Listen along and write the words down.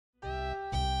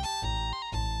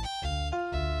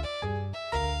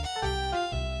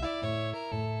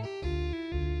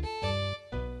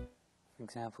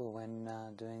example, when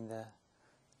doing the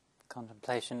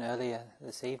contemplation earlier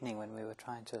this evening, when we were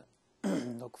trying to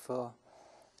look for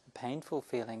a painful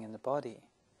feeling in the body,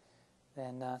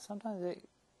 then sometimes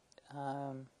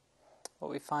what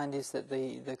we find is that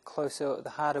the closer,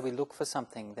 the harder we look for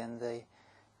something, then the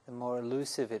more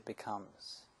elusive it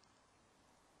becomes.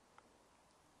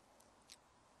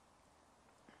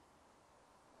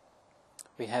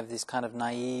 We have this kind of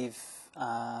naive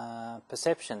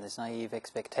perception, this naive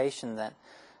expectation that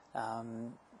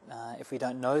if we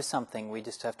don't know something, we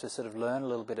just have to sort of learn a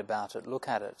little bit about it, look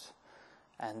at it,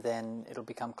 and then it'll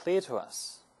become clear to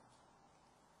us.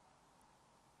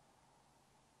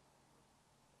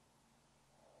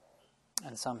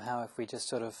 And somehow if we just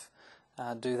sort of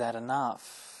do that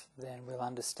enough, then we'll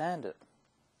understand it.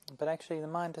 But actually the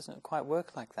mind doesn't quite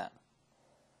work like that.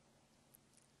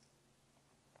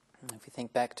 If you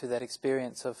think back to that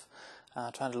experience of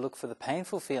trying to look for the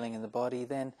painful feeling in the body,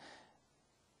 then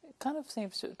it kind of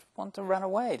seems to want to run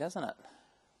away, doesn't it?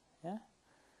 Yeah?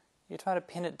 You try to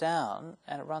pin it down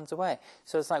and it runs away.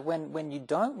 So it's like when you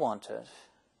don't want it,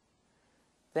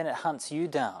 then it hunts you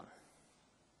down.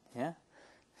 Yeah?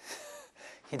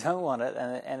 You don't want it,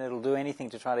 and it'll do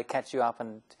anything to try to catch you up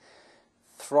and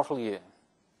throttle you.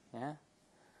 Yeah?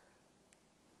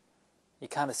 You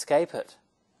can't escape it.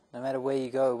 No matter where you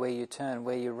go, where you turn,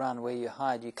 where you run, where you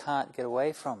hide, you can't get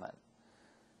away from it.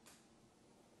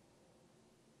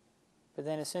 But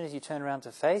then as soon as you turn around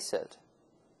to face it,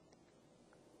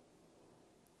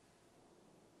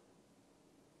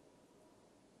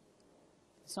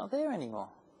 it's not there anymore.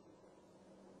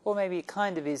 Or maybe it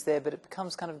kind of is there, but it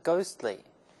becomes kind of ghostly.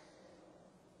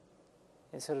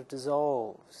 It sort of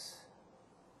dissolves.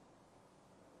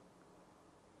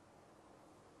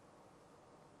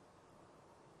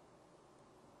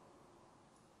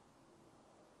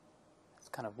 It's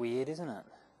kind of weird, isn't it?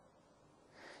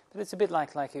 But it's a bit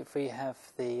like if we have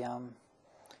the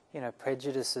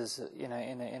prejudices,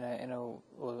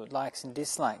 or likes and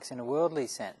dislikes in a worldly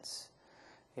sense.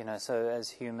 So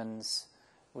as humans,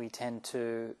 we tend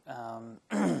to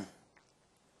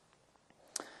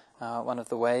one of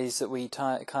the ways that we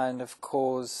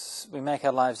we make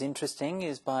our lives interesting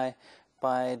is by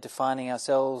defining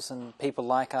ourselves and people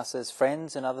like us as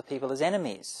friends and other people as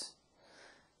enemies.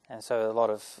 And so a lot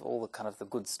of all the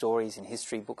good stories in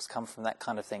history books come from that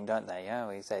kind of thing, don't they? Yeah,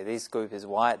 we say this group is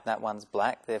white, that one's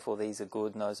black, therefore these are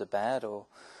good and those are bad, or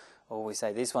we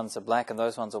say these ones are black and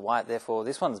those ones are white, therefore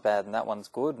this one's bad and that one's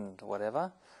good, and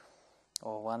whatever.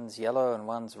 Or one's yellow and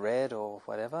one's red, or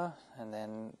whatever, and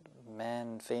then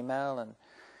man, female, and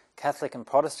Catholic and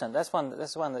Protestant. That's one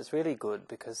that's really good,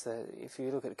 because if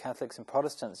you look at Catholics and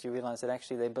Protestants, you realise that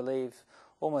actually they believe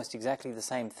almost exactly the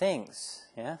same things.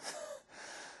 Yeah,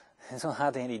 there's not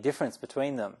hardly any difference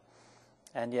between them,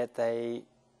 and yet they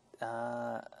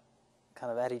kind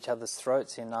of at each other's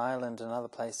throats in Ireland and other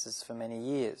places for many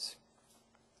years.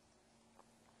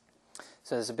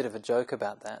 So there's a bit of a joke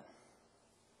about that.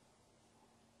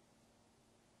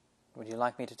 Would you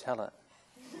like me to tell it?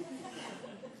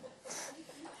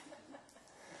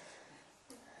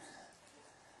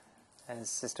 As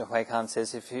Sister Hui Khan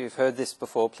says, if you've heard this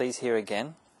before, please hear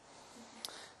again.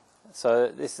 So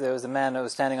there was a man that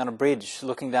was standing on a bridge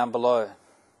looking down below.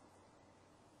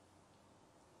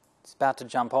 He's about to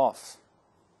jump off.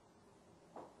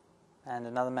 And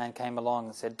another man came along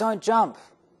and said, "Don't jump."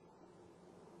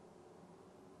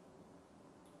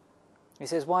 He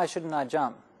says, "Why shouldn't I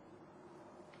jump?"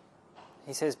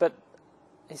 He says,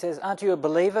 "Aren't you a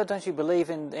believer? Don't you believe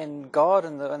in God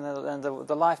and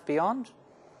the life beyond?"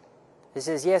 He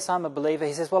says, "Yes, I'm a believer."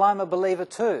 He says, "Well, I'm a believer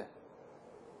too."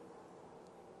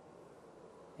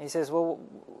 He says, "Well,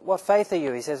 what faith are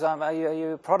you?" He says, are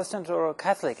you a Protestant or a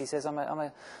Catholic?" He says, I'm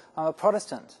a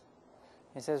Protestant."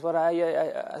 He says, "What are you?"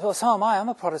 "Well, so am I. I'm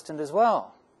a Protestant as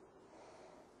well."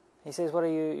 He says, "What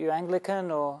are you? You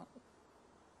Anglican or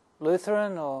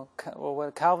Lutheran or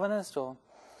Calvinist or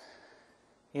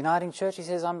Uniting Church?" He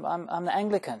says, I'm the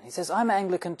Anglican." He says, "I'm an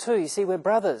Anglican too. You see, we're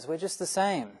brothers. We're just the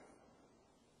same."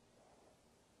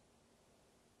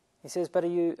 He says, "But are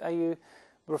you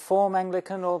Reform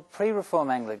Anglican or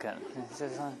pre-Reform Anglican?" He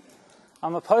says,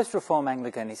 "I'm a post-Reform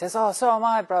Anglican." He says, "Oh, so am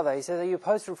I, brother." He says, "Are you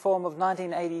post-Reform of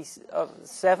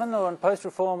 1987 or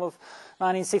post-Reform of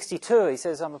 1962? He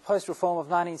says, "I'm a post-Reform of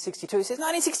 1962. He says,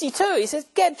 "1962? He says,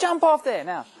 "Jump off there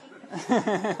now."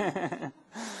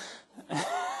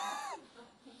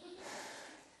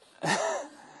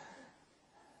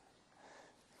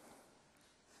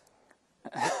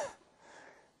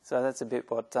 So that's a bit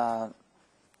what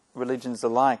religions are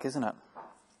like, isn't it?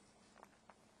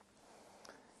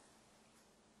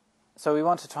 So we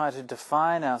want to try to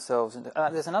define ourselves.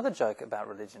 There's another joke about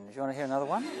religion. Do you want to hear another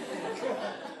one?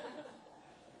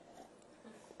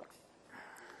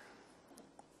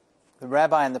 The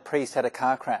rabbi and the priest had a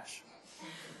car crash.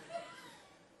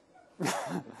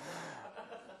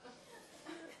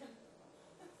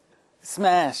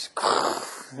 Smash.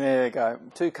 There you go.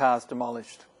 2 cars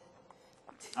demolished.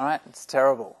 All right, it's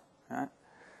terrible. Right?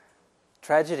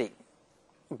 Tragedy.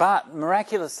 But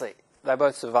miraculously, they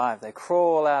both survive. They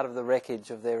crawl out of the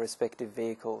wreckage of their respective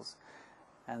vehicles.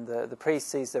 And the priest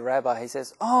sees the rabbi. He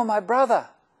says, "Oh, my brother,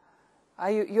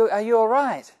 are you all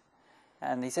right?"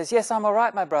 And he says, "Yes, I'm all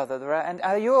right, my brother." And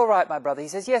 "Are you all right, my brother?" He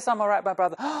says, "Yes, I'm all right, my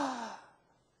brother."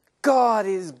 "God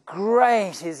is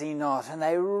great, is he not?" And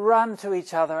they run to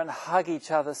each other and hug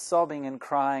each other, sobbing and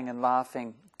crying and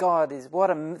laughing. God is,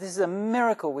 this is a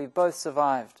miracle. We've both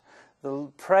survived.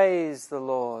 Praise the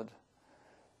Lord.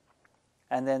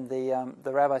 And then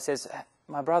the rabbi says,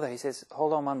 "My brother," he says,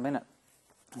 "hold on 1 minute."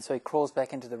 And so he crawls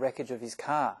back into the wreckage of his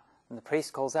car. And the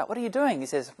priest calls out, "What are you doing?" He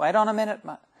says, "Wait on a minute."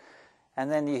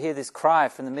 And then you hear this cry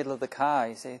from the middle of the car.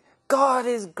 You say, "God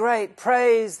is great,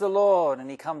 praise the Lord." And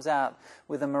he comes out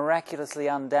with a miraculously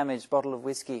undamaged bottle of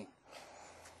whiskey.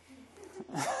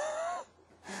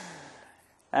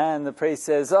 And the priest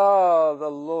says, "Oh,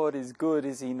 the Lord is good,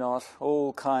 is he not?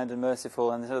 All kind and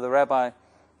merciful." And so the rabbi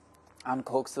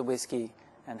uncorks the whiskey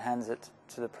and hands it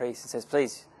to the priest and says,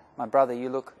 "Please, my brother, you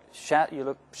look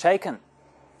shaken.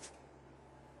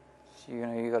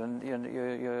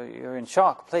 You're in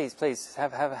shock. Please,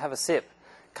 have a sip.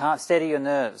 Can't steady your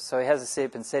nerves." So he has a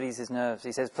sip and steadies his nerves.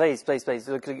 He says, "Please,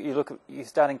 you're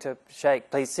starting to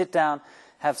shake. Please sit down,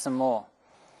 have some more."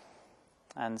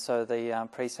 And so the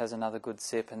priest has another good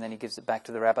sip, and then he gives it back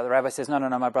to the rabbi. The rabbi says, "No,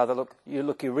 my brother,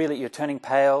 you're turning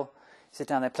pale. Sit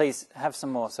down there, please, have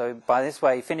some more." So by this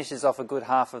way, he finishes off a good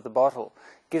half of the bottle,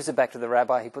 gives it back to the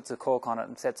rabbi, he puts a cork on it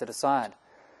and sets it aside.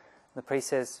 The priest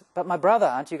says, "But my brother,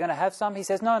 aren't you going to have some?" He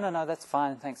says, No, that's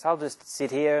fine, thanks. I'll just sit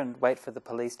here and wait for the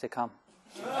police to come."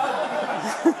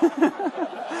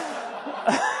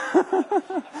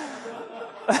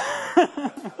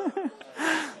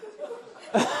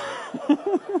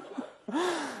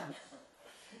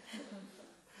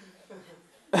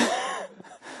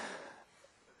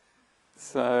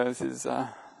 So this is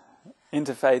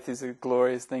interfaith is a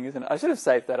glorious thing, isn't it? I should have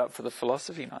saved that up for the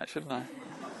philosophy night, shouldn't I?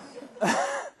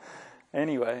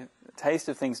 Anyway, a taste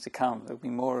of things to come. There'll be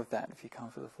more of that if you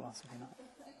come for the philosophy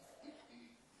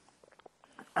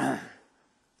night.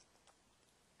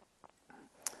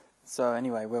 So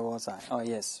anyway, where was I? Oh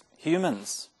yes,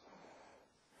 humans.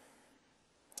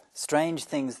 Strange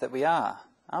things that we are.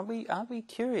 Aren't we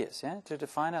curious, to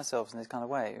define ourselves in this kind of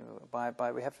way?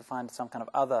 By we have to find some kind of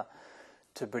other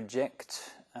to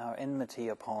project our enmity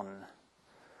upon.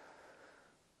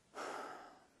 A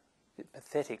bit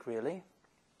pathetic, really,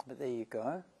 but there you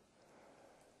go.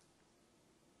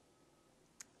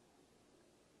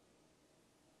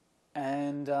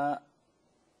 And of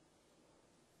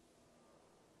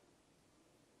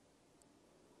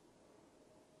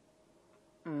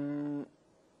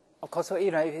course,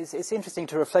 it's interesting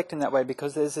to reflect in that way,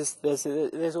 because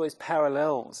there's always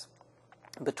parallels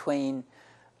between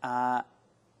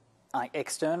like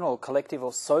external, collective,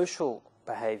 or social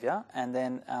behaviour, and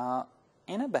then our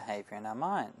inner behaviour in our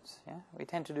minds. Yeah? We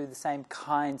tend to do the same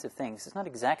kinds of things. It's not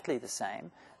exactly the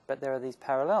same, but there are these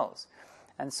parallels.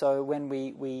 And so when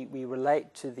we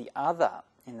relate to the other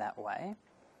in that way,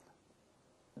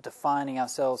 defining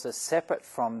ourselves as separate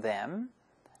from them,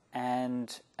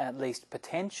 and at least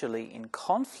potentially in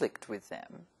conflict with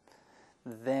them,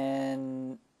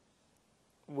 then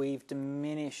we've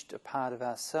diminished a part of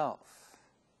ourselves.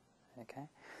 Okay?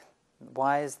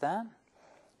 Why is that?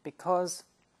 Because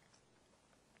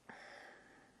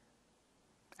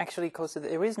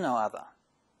there is no other.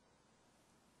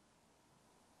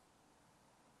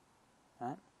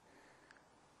 Right?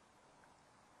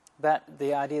 That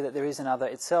the idea that there is an other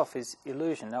itself is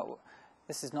illusion. Now,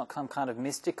 this is not some kind of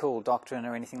mystical doctrine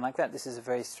or anything like that. This is a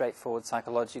very straightforward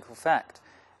psychological fact.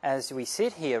 As we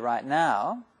sit here right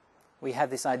now, we have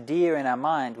this idea in our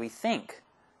mind. We think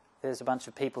there's a bunch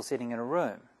of people sitting in a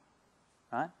room,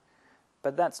 right?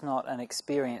 But that's not an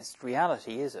experienced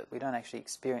reality, is it? We don't actually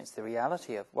experience the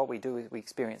reality of what we do. Is we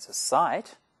experience a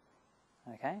sight,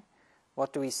 okay?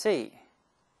 What do we see?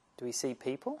 Do we see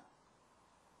people?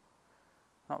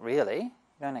 Not really. You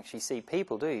don't actually see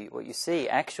people, do you? What you see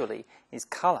actually is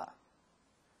colour.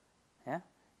 Yeah?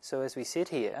 So as we sit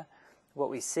here,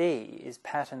 what we see is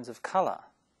patterns of colour.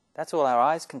 That's all our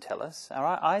eyes can tell us. Our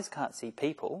eyes can't see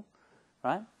people,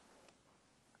 right?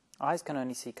 Eyes can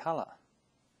only see colour,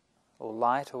 or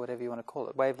light, or whatever you want to call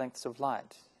it, wavelengths of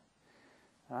light.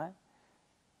 right?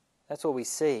 That's all we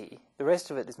see. The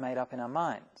rest of it is made up in our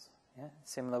minds. Yeah?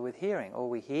 Similar with hearing. All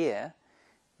we hear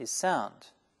is sound.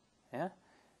 Yeah?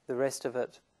 The rest of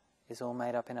it is all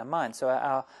made up in our mind. So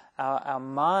our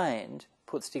mind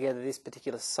puts together this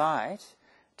particular sight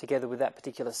together with that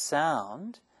particular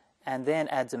sound and then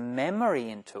adds a memory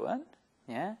into it,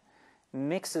 yeah?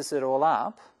 Mixes it all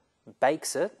up,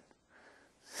 bakes it,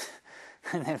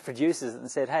 and then produces it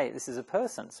and said, hey, this is a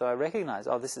person. So I recognize,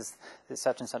 oh, this is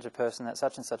such and such a person, that's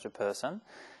such and such a person,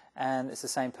 and it's the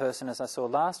same person as I saw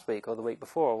last week or the week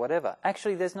before or whatever.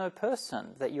 Actually, there's no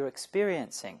person that you're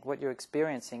experiencing. What you're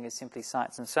experiencing is simply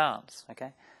sights and sounds,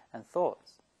 okay, and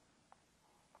thoughts.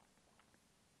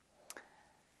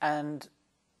 And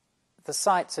the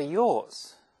sights are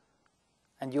yours,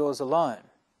 and yours alone.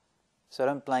 So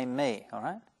don't blame me, all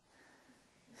right?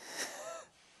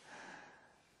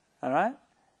 All right?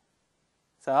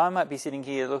 So I might be sitting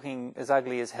here looking as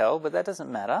ugly as hell, but that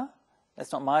doesn't matter.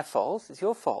 That's not my fault. It's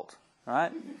your fault,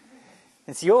 right?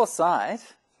 It's your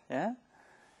sight, yeah?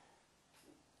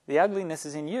 The ugliness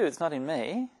is in you. It's not in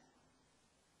me.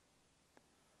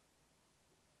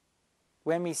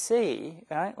 When we see,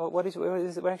 right, what is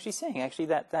it we're actually seeing? Actually,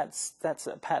 that's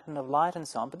a pattern of light and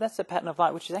so on, but that's a pattern of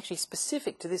light which is actually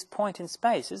specific to this point in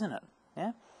space, isn't it?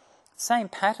 Yeah? Same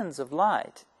patterns of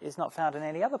light is not found in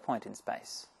any other point in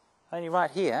space. Only right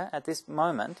here, at this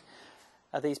moment,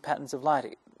 are these patterns of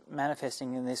light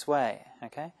manifesting in this way,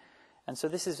 okay? And so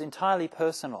this is entirely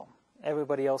personal.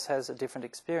 Everybody else has a different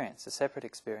experience, a separate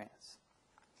experience.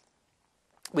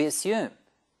 We assume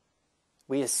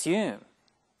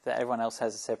that everyone else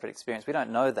has a separate experience. We don't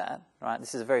know that, right?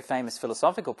 This is a very famous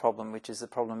philosophical problem, which is the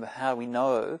problem of how we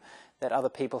know that other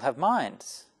people have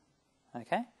minds,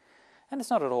 okay? And it's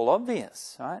not at all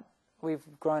obvious, right? We've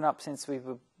grown up since we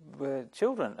were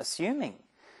children, assuming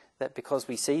that because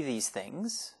we see these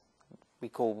things, we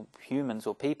call humans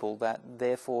or people, that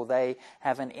therefore they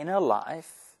have an inner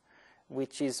life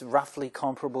which is roughly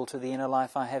comparable to the inner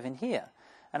life I have in here.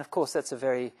 And of course that's a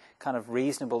very kind of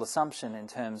reasonable assumption in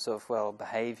terms of, well,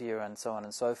 behaviour and so on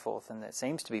and so forth, and it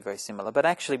seems to be very similar. But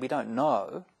actually we don't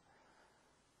know,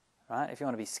 right? If you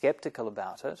want to be sceptical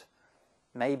about it,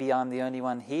 maybe I'm the only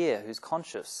one here who's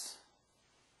conscious.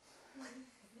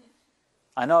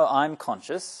 I know I'm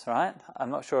conscious, right? I'm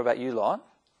not sure about you lot,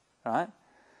 right?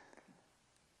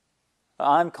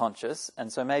 I'm conscious,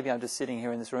 and so maybe I'm just sitting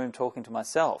here in this room talking to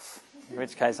myself, in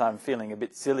which case I'm feeling a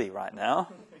bit silly right now.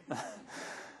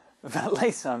 But at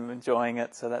least I'm enjoying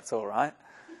it, so that's all right.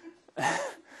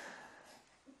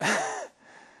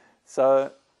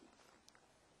 So,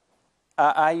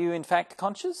 are you in fact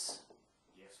conscious?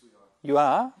 Yes, we are. You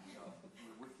are? We are.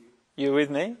 We're with you. You're with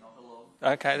me? Not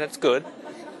alone. Okay, that's good.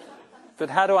 But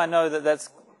how do I know that that's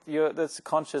a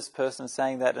conscious person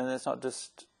saying that, and it's not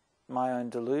just my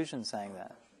own delusion saying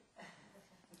that?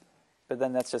 But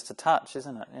then that's just a touch,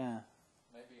 isn't it? Yeah.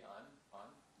 Maybe I'm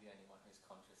the only one who's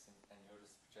conscious, and you're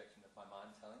just a projection of my mind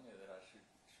telling me that I should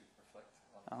reflect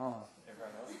on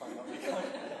everyone else might not be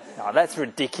conscious. Oh, that's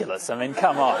ridiculous. I mean,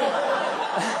 come on.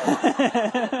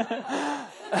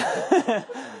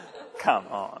 Come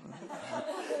on.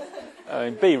 I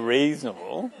mean, be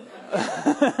reasonable.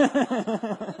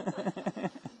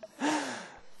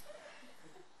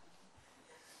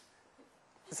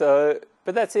 So,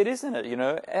 but that's it, isn't it? You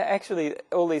know, actually,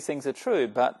 all these things are true,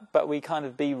 but we kind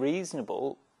of be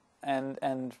reasonable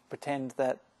and pretend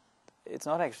that it's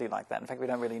not actually like that. In fact, we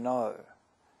don't really know.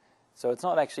 So it's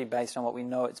not actually based on what we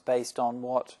know, it's based on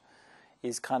what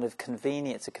is kind of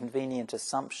convenient. It's a convenient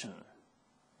assumption,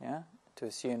 yeah, to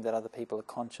assume that other people are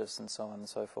conscious and so on and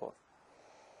so forth.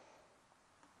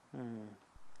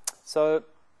 So,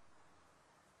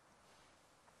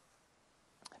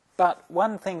 but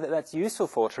one thing that's useful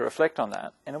for, to reflect on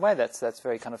that, in a way that's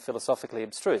very kind of philosophically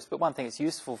abstruse, but one thing it's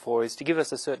useful for is to give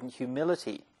us a certain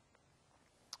humility,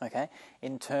 okay,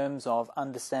 in terms of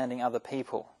understanding other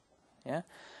people, yeah?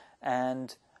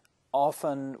 And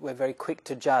often we're very quick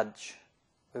to judge.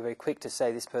 We're very quick to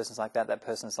say this person's like that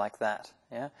person's like that,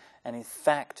 yeah? And in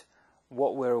fact,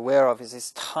 what we're aware of is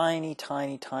this tiny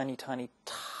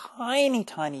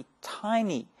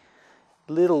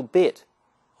little bit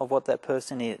of what that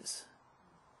person is.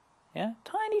 Yeah?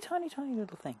 Tiny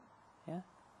little thing. Yeah?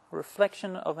 A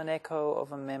reflection of an echo,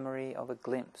 of a memory, of a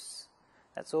glimpse.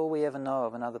 That's all we ever know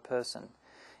of another person.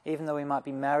 Even though we might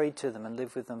be married to them and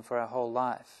live with them for our whole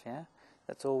life. Yeah?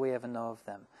 That's all we ever know of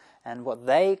them. And what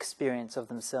they experience of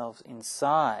themselves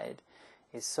inside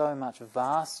is so much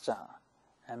vaster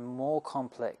and more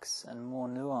complex and more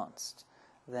nuanced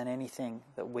than anything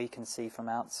that we can see from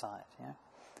outside. Yeah?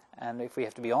 And if we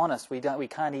have to be honest, we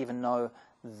can't even know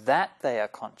that they are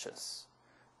conscious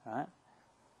right?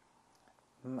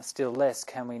 Still less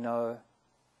can we know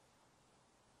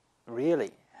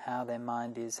really how their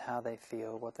mind is, how they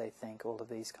feel, what they think, all of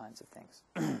these kinds of things.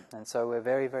 And so we're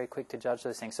very, very quick to judge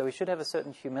those things. So we should have a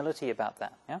certain humility about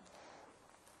that, yeah?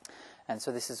 And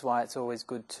so this is why it's always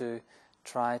good to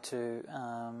try to,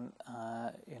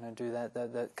 do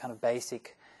that kind of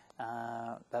basic,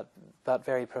 but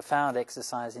very profound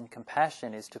exercise in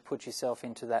compassion is to put yourself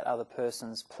into that other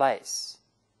person's place,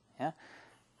 yeah?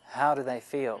 How do they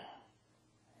feel?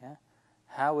 Yeah?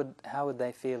 How would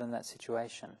they feel in that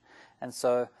situation? And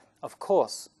so, of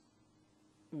course,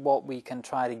 what we can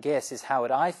try to guess is how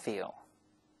would I feel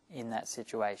in that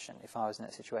situation, if I was in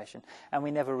that situation. And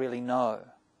we never really know,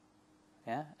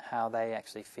 yeah, how they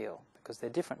actually feel, because they're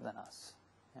different than us.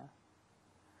 Yeah?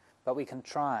 But we can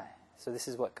try. So this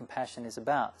is what compassion is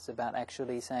about. It's about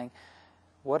actually saying,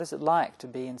 what is it like to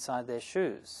be inside their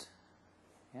shoes?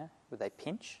 Yeah? Would they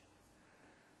pinch?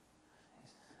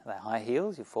 Are they high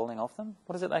heels? You're falling off them?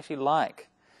 What is it actually like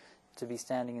to be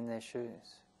standing in their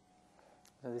shoes?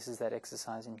 So this is that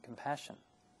exercise in compassion.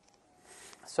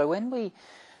 So when we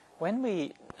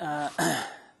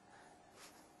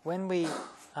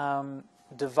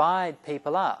divide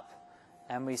people up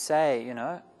and we say,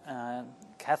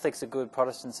 Catholics are good,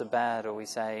 Protestants are bad, or we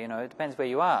say, it depends where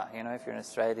you are. If you're in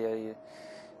Australia, you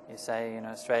say,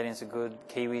 Australians are good,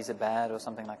 Kiwis are bad, or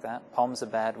something like that. Poms are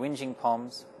bad, whinging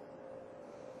Poms.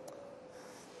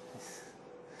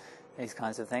 These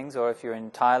kinds of things. Or if you're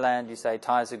in Thailand, you say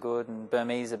Thais are good and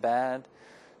Burmese are bad,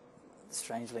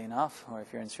 strangely enough. Or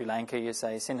if you're in Sri Lanka, you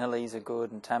say Sinhalese are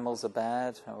good and Tamils are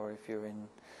bad. Or if you're in...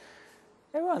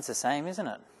 Everyone's the same, isn't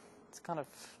it? It's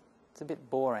a bit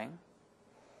boring.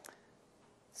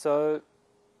 So,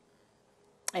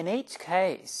 in each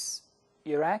case,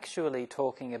 you're actually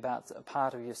talking about a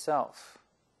part of yourself.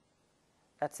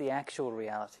 That's the actual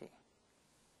reality.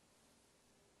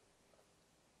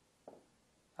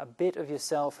 A bit of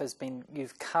yourself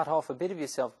you've cut off a bit of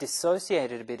yourself,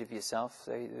 dissociated a bit of yourself,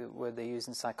 the word they use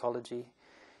in psychology.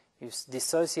 You've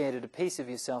dissociated a piece of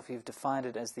yourself, you've defined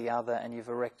it as the other, and you've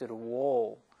erected a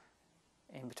wall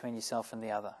in between yourself and the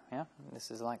other. Yeah,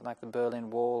 this is like the Berlin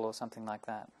Wall or something like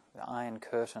that, the Iron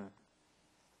Curtain.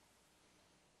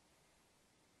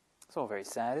 It's all very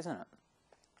sad, isn't it?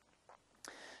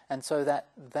 And so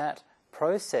that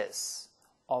process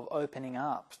of opening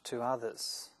up to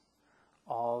others,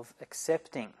 of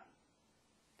accepting,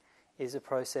 is a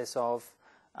process of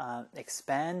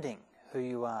expanding who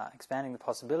you are, expanding the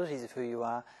possibilities of who you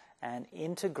are, and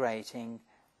integrating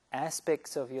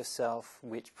aspects of yourself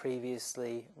which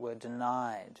previously were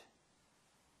denied.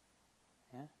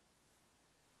 Yeah?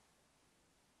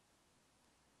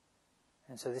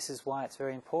 And so this is why it's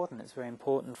very important. It's very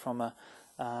important from a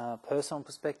personal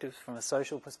perspective, from a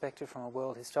social perspective, from a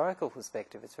world historical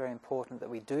perspective. It's very important that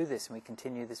we do this and we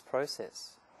continue this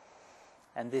process.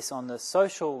 And this on the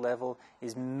social level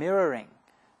is mirroring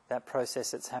that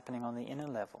process that's happening on the inner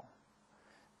level.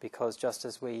 Because just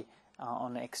as we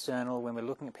on the external, when we're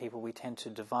looking at people, we tend to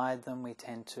divide them, we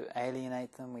tend to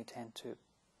alienate them, we tend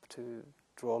to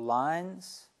draw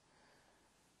lines.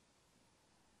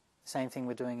 Same thing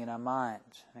we're doing in our mind,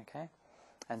 okay?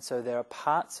 And so there are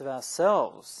parts of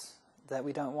ourselves that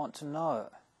we don't want to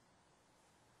know.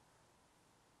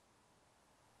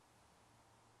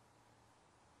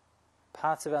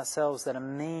 Parts of ourselves that are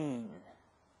mean.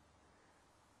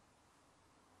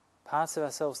 Parts of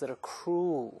ourselves that are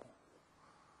cruel.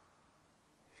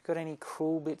 Got any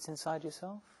cruel bits inside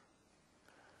yourself?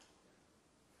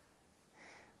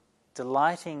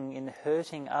 Delighting in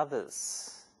hurting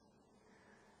others,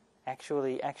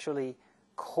 actually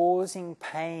causing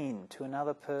pain to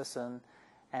another person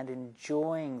and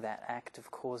enjoying that act of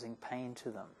causing pain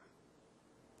to them.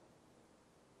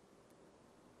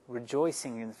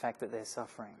 Rejoicing in the fact that they're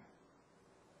suffering.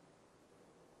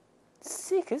 It's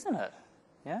sick, isn't it?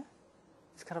 Yeah?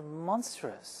 It's kind of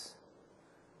monstrous.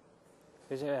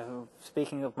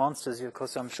 Speaking of monsters, of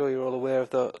course, I'm sure you're all aware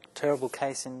of the terrible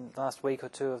case in the last week or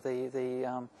two of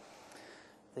the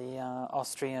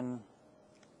Austrian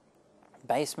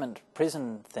basement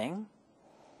prison thing.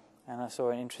 And I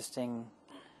saw an interesting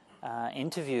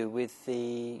interview with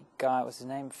the guy, what's his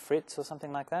name, Fritz or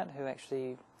something like that, who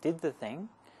actually did the thing,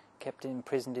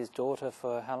 imprisoned his daughter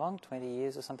for how long, 20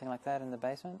 years or something like that in the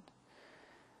basement.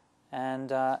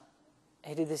 And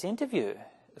he did this interview.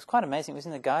 It was quite amazing. It was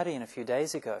in The Guardian a few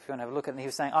days ago, if you want to have a look at it. And he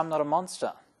was saying, I'm not a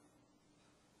monster.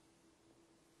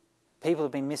 People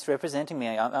have been misrepresenting me.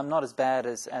 I'm not as bad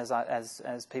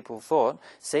as people thought.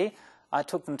 See, I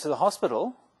took them to the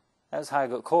hospital. That was how I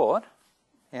got caught.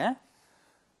 Yeah?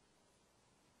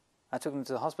 I took them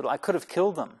to the hospital. I could have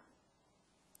killed them.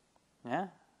 Yeah?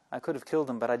 I could have killed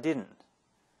him, but I didn't.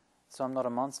 So I'm not a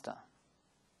monster.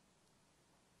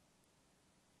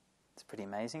 It's pretty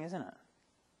amazing, isn't it?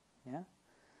 Yeah?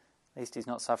 At least he's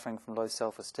not suffering from low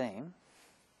self-esteem.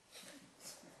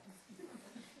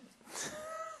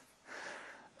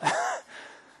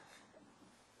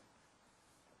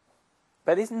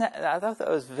 But isn't that, I thought that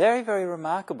was very, very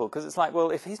remarkable, because it's like,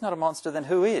 well, if he's not a monster, then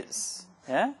who is?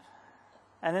 Yeah?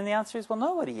 And then the answer is, well,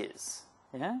 nobody is.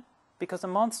 Yeah? Because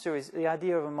the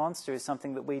idea of a monster is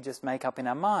something that we just make up in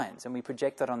our minds, and we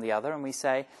project that on the other, and we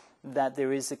say that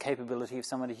there is the capability of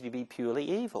somebody to be purely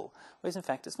evil. Whereas in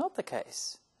fact it's not the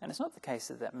case. And it's not the case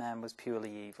that that man was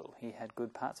purely evil. He had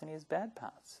good parts and he has bad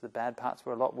parts. The bad parts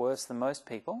were a lot worse than most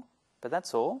people, but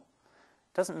that's all.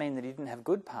 Doesn't mean that he didn't have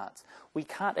good parts. We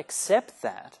can't accept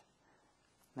that.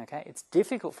 Okay? It's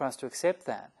difficult for us to accept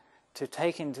that, to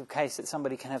take into case that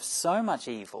somebody can have so much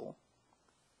evil,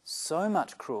 so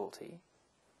much cruelty,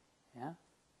 yeah,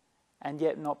 and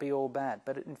yet not be all bad.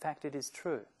 But in fact it is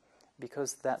true,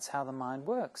 because that's how the mind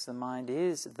works. The mind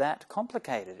is that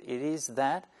complicated. It is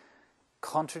that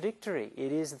contradictory.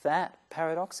 It is that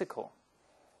paradoxical,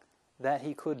 that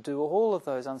he could do all of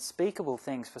those unspeakable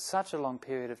things for such a long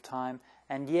period of time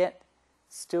and yet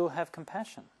still have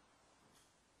compassion.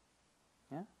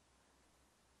 Yeah?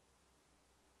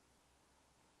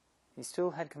 He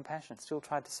still had compassion, still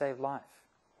tried to save life.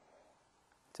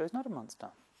 So he's not a monster.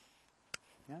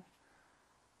 Yeah?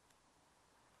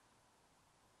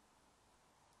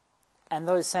 And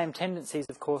those same tendencies,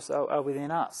 of course, are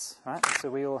within us, right? So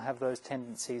we all have those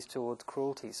tendencies towards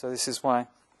cruelty. So this is why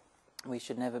we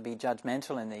should never be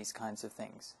judgmental in these kinds of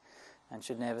things, and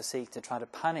should never seek to try to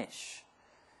punish.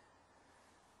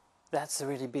 That's the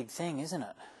really big thing, isn't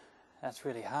it? That's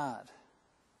really hard.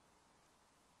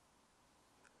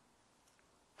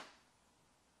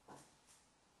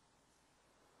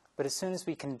 But as soon as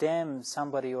we condemn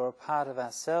somebody or a part of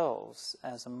ourselves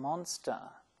as a monster,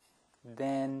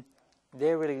 then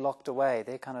they're really locked away.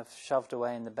 They're kind of shoved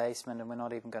away in the basement, and we're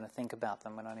not even going to think about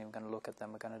them. We're not even going to look at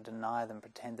them. We're going to deny them,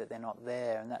 pretend that they're not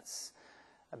there. And that's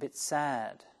a bit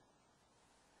sad,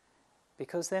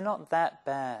 because they're not that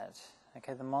bad,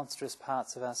 okay, the monstrous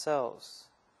parts of ourselves.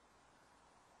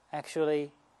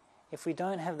 Actually, if we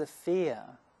don't have the fear,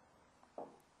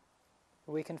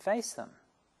 we can face them.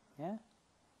 Yeah?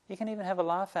 You can even have a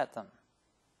laugh at them.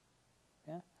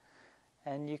 Yeah?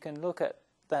 And you can look at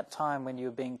that time when you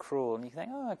were being cruel and you think,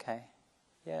 oh, okay,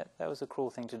 yeah, that was a cruel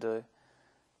thing to do.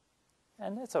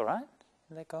 And that's all right.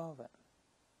 Let go of it.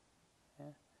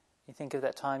 Yeah? You think of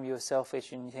that time you were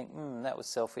selfish and you think, that was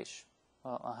selfish.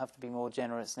 Well, I'll have to be more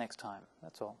generous next time.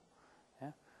 That's all.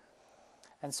 Yeah?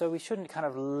 And so we shouldn't kind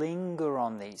of linger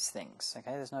on these things.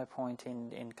 Okay? There's no point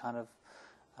in kind of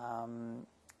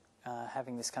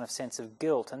having this kind of sense of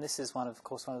guilt. And this is, of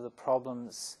course, one of the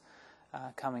problems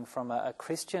coming from a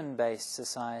Christian-based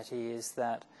society, is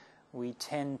that we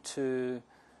tend to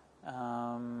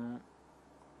have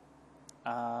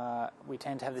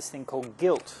this thing called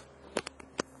guilt.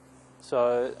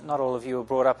 So not all of you were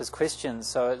brought up as Christians,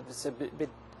 so it's a bit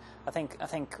I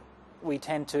think we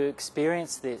tend to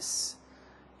experience this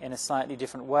in a slightly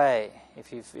different way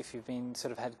if you've been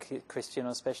sort of had Christian or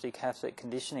especially Catholic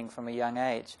conditioning from a young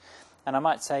age. And I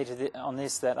might say on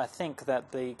this that I think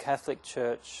that the Catholic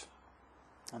Church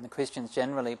and the Christians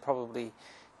generally probably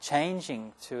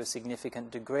changing to a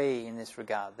significant degree in this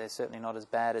regard. They're certainly not as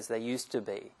bad as they used to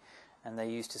be, and they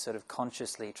used to sort of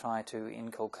consciously try to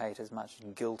inculcate as much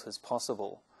guilt as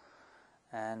possible.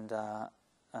 And so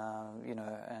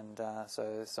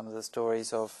some of the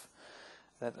stories of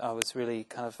that I was really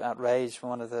kind of outraged.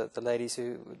 One of the ladies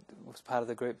who was part of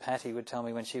the group, Patty, would tell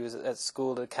me when she was at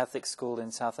school, a Catholic school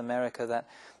in South America, that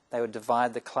they would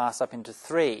divide the class up into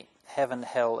 3, heaven,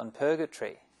 hell and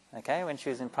purgatory, okay, when she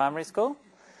was in primary school.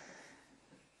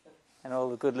 And all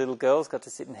the good little girls got to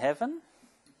sit in heaven.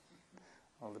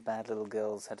 All the bad little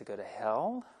girls had to go to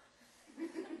hell.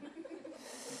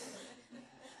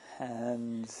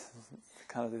 And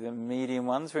kind of the medium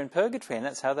ones were in purgatory, and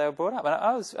that's how they were brought up. And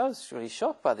I was really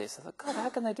shocked by this. I thought, God, how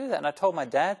can they do that? And I told my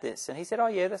dad this, and he said, oh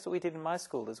yeah, that's what we did in my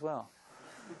school as well.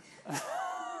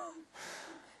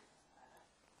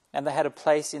 And they had a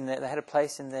place in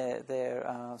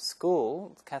their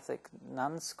school, Catholic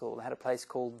nun school. They had a place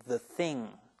called the Thing,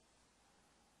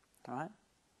 right?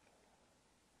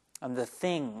 And the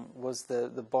Thing was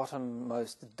the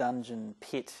bottommost dungeon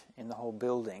pit in the whole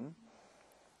building,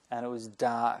 and it was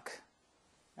dark,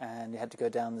 and you had to go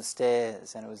down the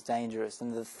stairs, and it was dangerous.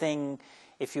 And the Thing,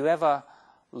 if you ever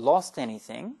lost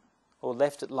anything or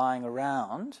left it lying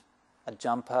around, a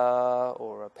jumper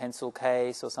or a pencil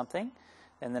case or something,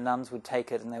 then the nuns would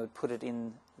take it and they would put it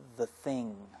in the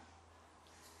thing.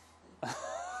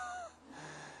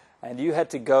 And you had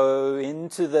to go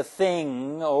into the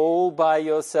thing all by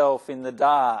yourself in the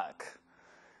dark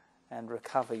and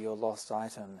recover your lost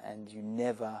item, and you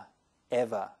never,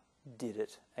 ever did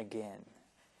it again.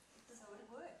 So it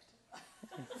worked.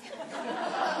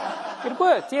 It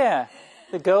worked, yeah.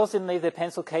 The girls didn't leave their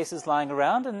pencil cases lying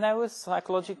around, and they were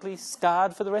psychologically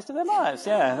scarred for the rest of their lives.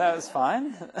 Yeah, that was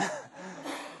fine.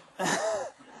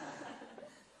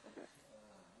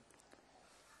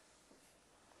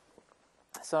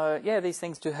 So, yeah, these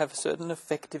things do have a certain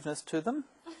effectiveness to them.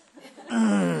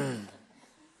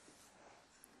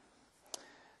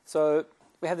 So,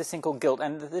 we have this thing called guilt,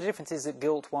 and the difference is that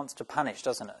guilt wants to punish,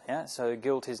 doesn't it? Yeah. So,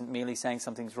 guilt isn't merely saying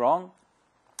something's wrong,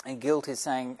 and guilt is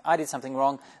saying, I did something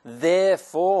wrong,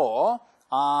 therefore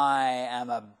I am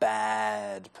a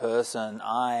bad person,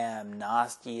 I am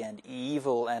nasty and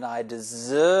evil, and I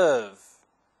deserve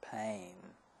pain.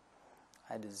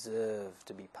 I deserve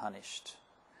to be punished.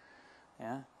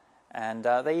 Yeah, and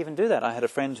they even do that. I had a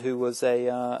friend who was had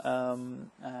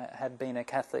been a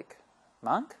Catholic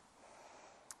monk,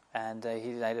 and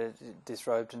he later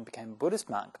disrobed and became a Buddhist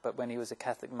monk. But when he was a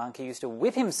Catholic monk, he used to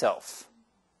whip himself.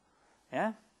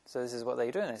 Yeah, so this is what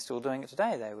they do, and they're still doing it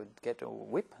today. They would get a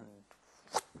whip,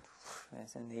 and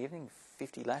in the evening,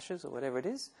 50 lashes or whatever it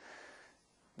is,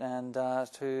 and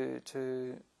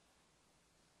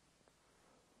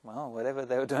whatever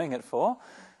they were doing it for.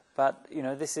 But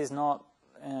this is not.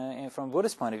 From a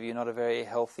Buddhist point of view, not a very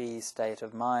healthy state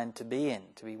of mind to be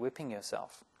in, to be whipping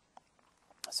yourself.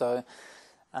 So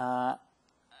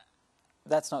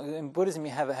that's not. In Buddhism,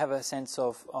 you have a sense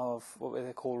of what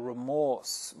they call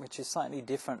remorse, which is slightly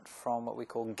different from what we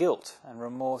call guilt. And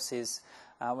remorse is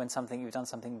when you've done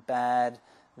something bad,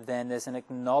 then there's an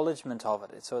acknowledgement of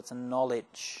it. So it's a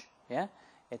knowledge. Yeah,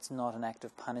 it's not an act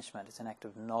of punishment; it's an act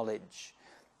of knowledge,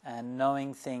 and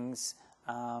knowing things.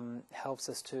 Helps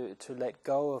us to let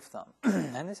go of them.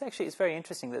 And this actually is very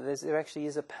interesting that there actually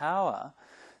is a power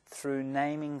through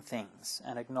naming things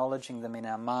and acknowledging them in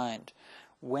our mind.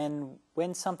 When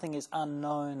something is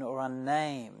unknown or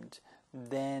unnamed,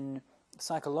 then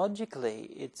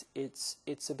psychologically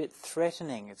it's a bit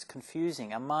threatening, it's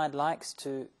confusing. Our mind likes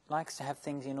to have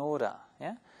things in order,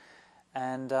 yeah?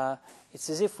 And it's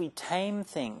as if we tame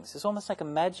things. It's almost like a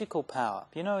magical power.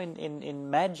 In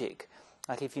magic,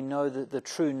 like if you know the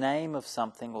true name of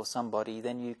something or somebody,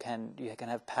 then you can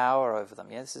have power over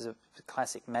them. Yeah, this is a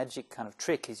classic magic kind of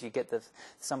trick. Is you get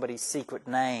somebody's secret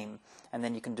name, and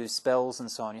then you can do spells and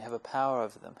so on. You have a power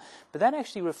over them. But that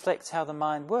actually reflects how the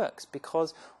mind works,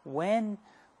 because when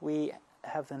we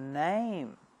have the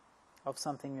name of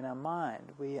something in our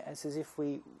mind, it's as if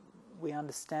we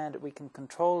understand it. We can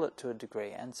control it to a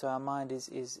degree, and so our mind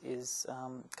is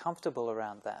comfortable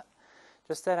around that.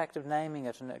 Just that act of naming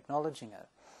it and acknowledging it.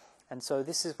 And so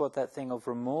this is what that thing of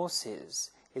remorse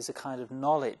is a kind of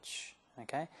knowledge,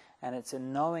 okay? And it's a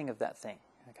knowing of that thing,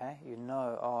 okay? You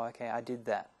know, oh, okay, I did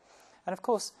that. And of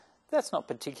course, that's not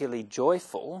particularly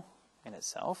joyful in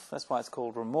itself. That's why it's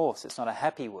called remorse. It's not a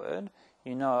happy word.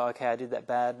 You know, okay, I did that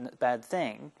bad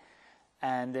thing,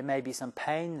 and there may be some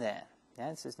pain there.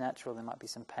 Yeah, this is natural. There might be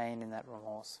some pain in that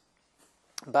remorse.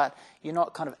 But you're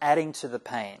not kind of adding to the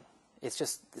pain. It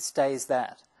stays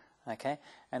that, okay?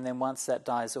 And then once that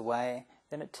dies away,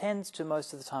 then it tends to,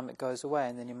 most of the time it goes away,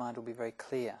 and then your mind will be very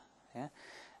clear, yeah?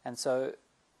 And so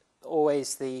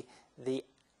always the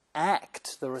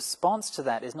act, the response to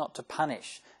that is not to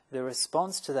punish. The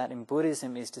response to that in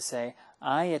Buddhism is to say,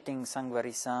 ayating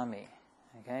sangvarisami.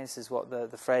 Okay, this is what the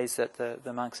phrase that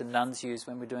the monks and nuns use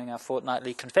when we're doing our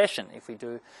fortnightly confession. If we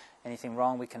do anything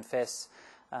wrong, we confess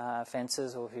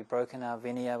offences, or if we've broken our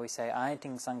vinaya, we say,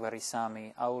 ayating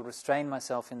sangvarisami, I will restrain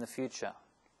myself in the future.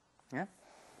 Yeah?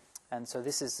 And so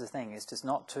this is the thing, is just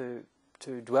not to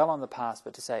dwell on the past,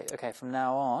 but to say, okay, from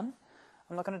now on,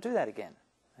 I'm not going to do that again.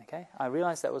 Okay? I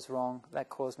realise that was wrong, that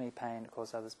caused me pain, it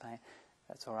caused others pain.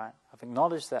 That's all right. I've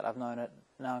acknowledged that, I've known it,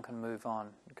 now I can move on,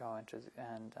 go into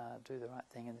and do the right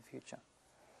thing in the future.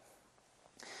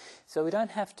 So we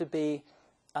don't have to be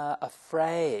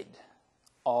afraid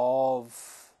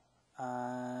of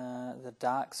the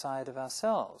dark side of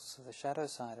ourselves, the shadow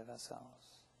side of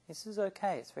ourselves. This is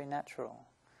okay, it's very natural.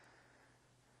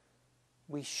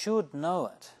 We should know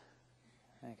it,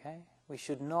 okay? We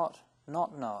should not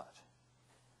know it.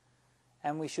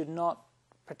 And we should not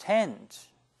pretend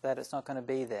that it's not going to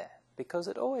be there, because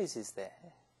it always is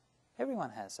there. Everyone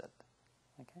has it,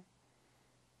 okay?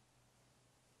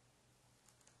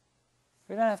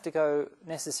 We don't have to go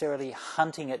necessarily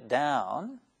hunting it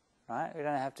down, right? We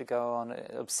don't have to go on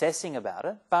obsessing about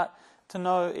it, but to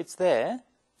know it's there,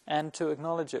 and to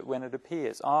acknowledge it when it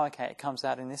appears. Oh, okay, it comes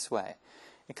out in this way.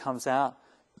 It comes out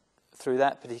through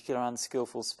that particular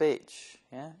unskillful speech.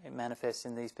 Yeah, it manifests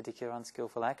in these particular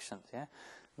unskillful actions. Yeah,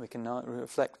 we can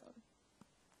reflect.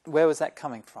 Where was that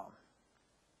coming from?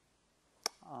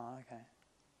 Oh, okay.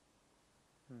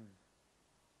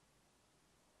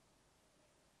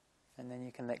 And then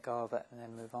you can let go of it and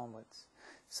then move onwards.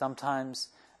 Sometimes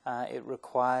it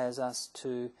requires us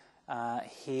to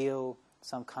heal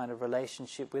some kind of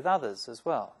relationship with others as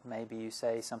well. Maybe you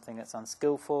say something that's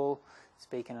unskillful,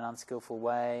 speak in an unskillful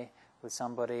way with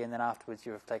somebody, and then afterwards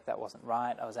you reflect, that wasn't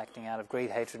right, I was acting out of greed,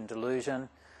 hatred and delusion.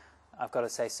 I've got to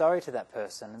say sorry to that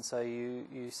person, and so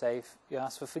you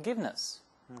ask for forgiveness.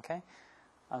 Okay?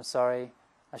 I'm sorry,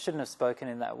 I shouldn't have spoken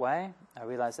in that way. I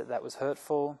realise that that was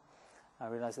hurtful. I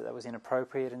realise that that was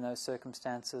inappropriate in those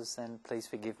circumstances, then please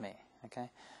forgive me. Okay?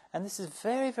 And this is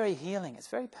very, very healing. It's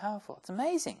very powerful. It's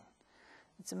amazing.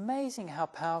 It's amazing how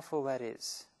powerful that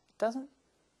is. It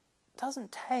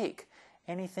doesn't take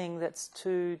anything that's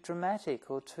too dramatic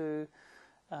or too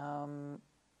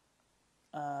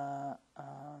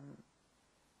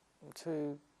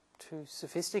too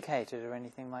sophisticated or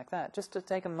anything like that. Just to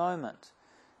take a moment.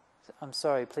 I'm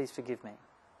sorry, please forgive me.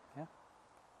 Yeah?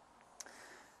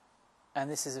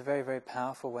 And this is a very, very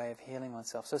powerful way of healing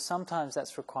oneself. So sometimes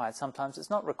that's required, sometimes it's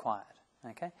not required.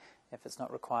 Okay? If it's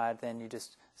not required, then you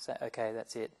just say, okay,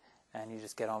 that's it, and you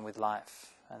just get on with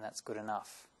life, and that's good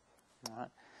enough. All right?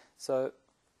 So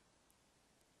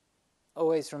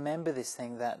always remember this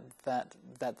thing, that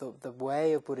the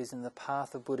way of Buddhism, the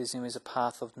path of Buddhism is a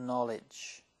path of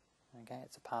knowledge. Okay?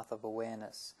 It's a path of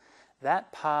awareness.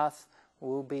 That path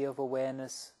will be of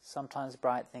awareness, sometimes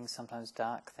bright things, sometimes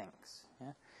dark things.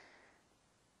 Yeah?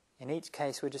 In each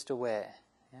case, we're just aware.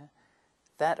 Yeah?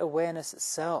 That awareness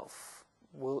itself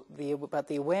but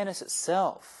the awareness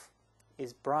itself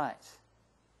is bright.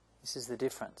 This is the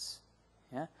difference.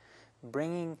 Yeah?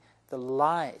 Bringing the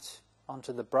light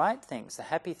onto the bright things, the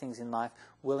happy things in life,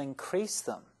 will increase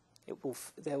them.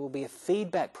 There will be a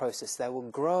feedback process. They will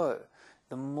grow.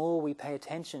 The more we pay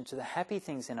attention to the happy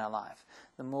things in our life,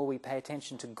 the more we pay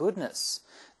attention to goodness,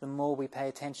 the more we pay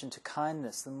attention to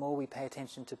kindness, the more we pay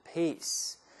attention to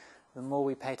peace, the more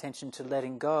we pay attention to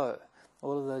letting go,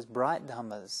 all of those bright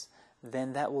dhammas,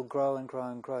 then that will grow and grow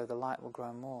and grow. The light will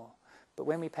grow more. But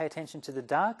when we pay attention to the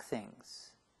dark things,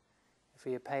 if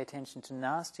we pay attention to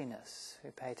nastiness, if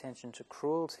we pay attention to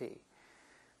cruelty,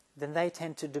 then they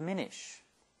tend to diminish.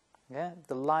 Yeah?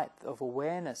 The light of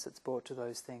awareness that's brought to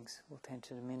those things will tend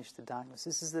to diminish the darkness.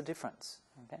 This is the difference.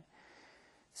 Okay?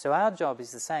 So our job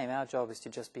is the same. Our job is to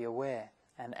just be aware.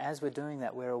 And as we're doing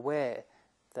that, we're aware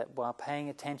that while paying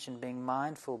attention, being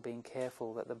mindful, being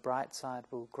careful, that the bright side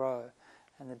will grow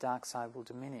and the dark side will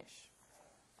diminish.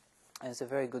 There's a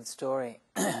very good story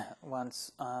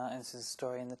once, this is a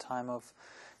story in the time of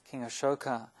King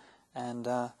Ashoka, and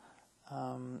there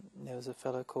was a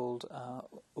fellow called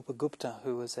Upagupta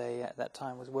who was at that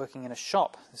time was working in a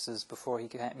shop. This is before he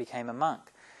became a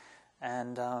monk,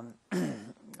 and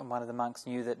one of the monks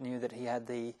knew that he had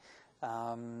the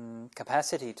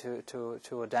capacity to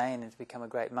ordain and to become a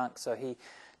great monk. So he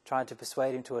tried to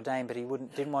persuade him to ordain, but he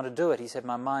didn't want to do it. He said,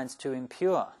 "My mind's too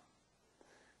impure.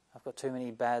 I've got too many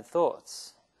bad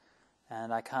thoughts,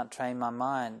 and I can't train my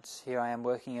mind. Here I am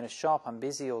working in a shop. I'm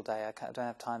busy all day. I don't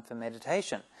have time for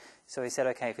meditation." So he said,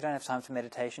 "Okay, if you don't have time for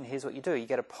meditation, here's what you do. You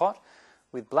get a pot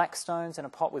with black stones and a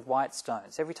pot with white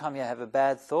stones. Every time you have a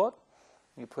bad thought,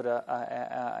 you put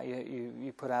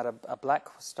you put out a black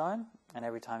stone, and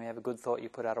every time you have a good thought, you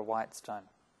put out a white stone.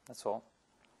 That's all.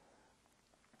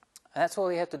 And that's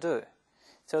all you have to do.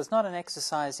 So it's not an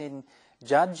exercise in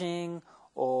judging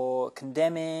or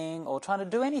condemning or trying to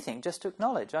do anything, just to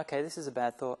acknowledge, okay, this is a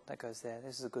bad thought, that goes there.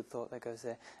 This is a good thought, that goes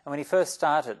there." And when he first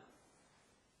started,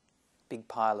 big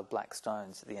pile of black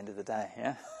stones at the end of the day,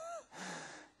 yeah?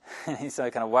 And he's so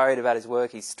kind of worried about his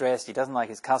work, he's stressed, he doesn't like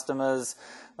his customers,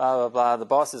 blah, blah, blah, the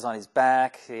boss is on his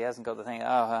back, he hasn't got the thing,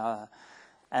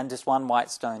 and just one white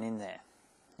stone in there.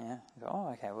 Yeah? You go,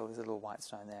 oh, okay, well, there's a little white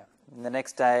stone there. And the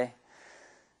next day,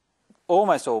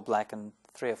 almost all black and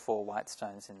 3 or 4 white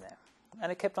stones in there.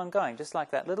 And it kept on going, just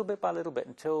like that, little bit by little bit,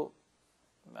 until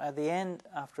at the end,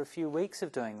 after a few weeks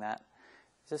of doing that,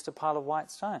 just a pile of white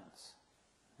stones.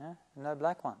 Yeah? No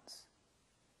black ones.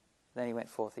 Then he went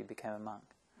forth, he became a monk.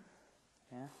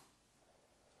 Yeah?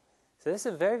 So this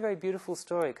is a very, very beautiful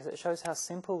story, because it shows how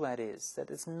simple that is. That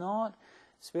it's not,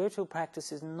 spiritual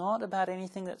practice is not about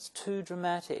anything that's too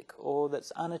dramatic or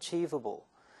that's unachievable.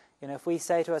 You know, if we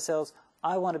say to ourselves,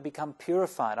 I want to become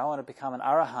purified. I want to become an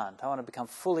arahant. I want to become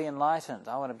fully enlightened.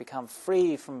 I want to become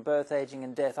free from birth, aging,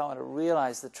 and death. I want to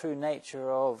realize the true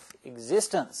nature of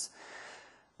existence.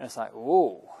 And it's like,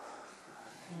 whoa.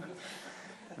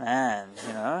 Man,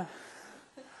 you know.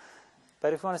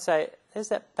 But if you want to say, there's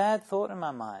that bad thought in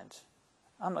my mind,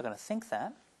 I'm not going to think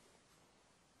that.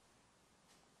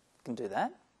 You can do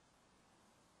that.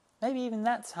 Maybe even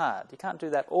that's hard. You can't do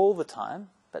that all the time,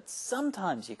 but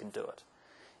sometimes you can do it.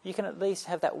 You can at least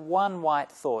have that one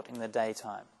white thought in the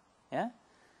daytime. Yeah?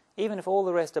 Even if all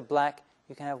the rest are black,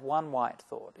 you can have one white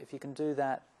thought. If you can do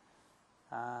that,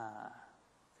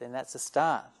 then that's a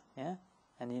start. Yeah?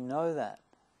 And you know that.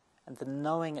 And the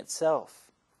knowing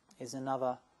itself is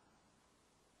another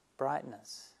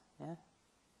brightness. Yeah?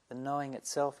 The knowing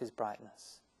itself is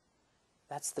brightness.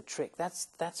 That's the trick. That's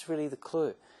really the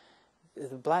clue.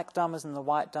 The black dhammas and the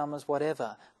white dhammas,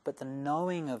 whatever, but the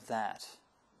knowing of that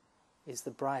is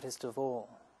the brightest of all.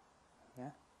 Yeah?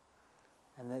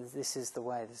 And this is the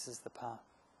way, this is the path.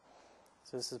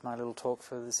 So this is my little talk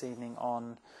for this evening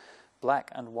on black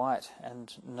and white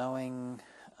and knowing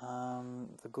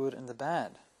the good and the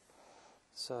bad.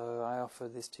 So I offer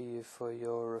this to you for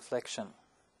your reflection.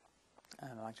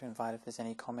 And I'd like to invite if there's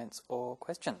any comments or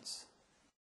questions.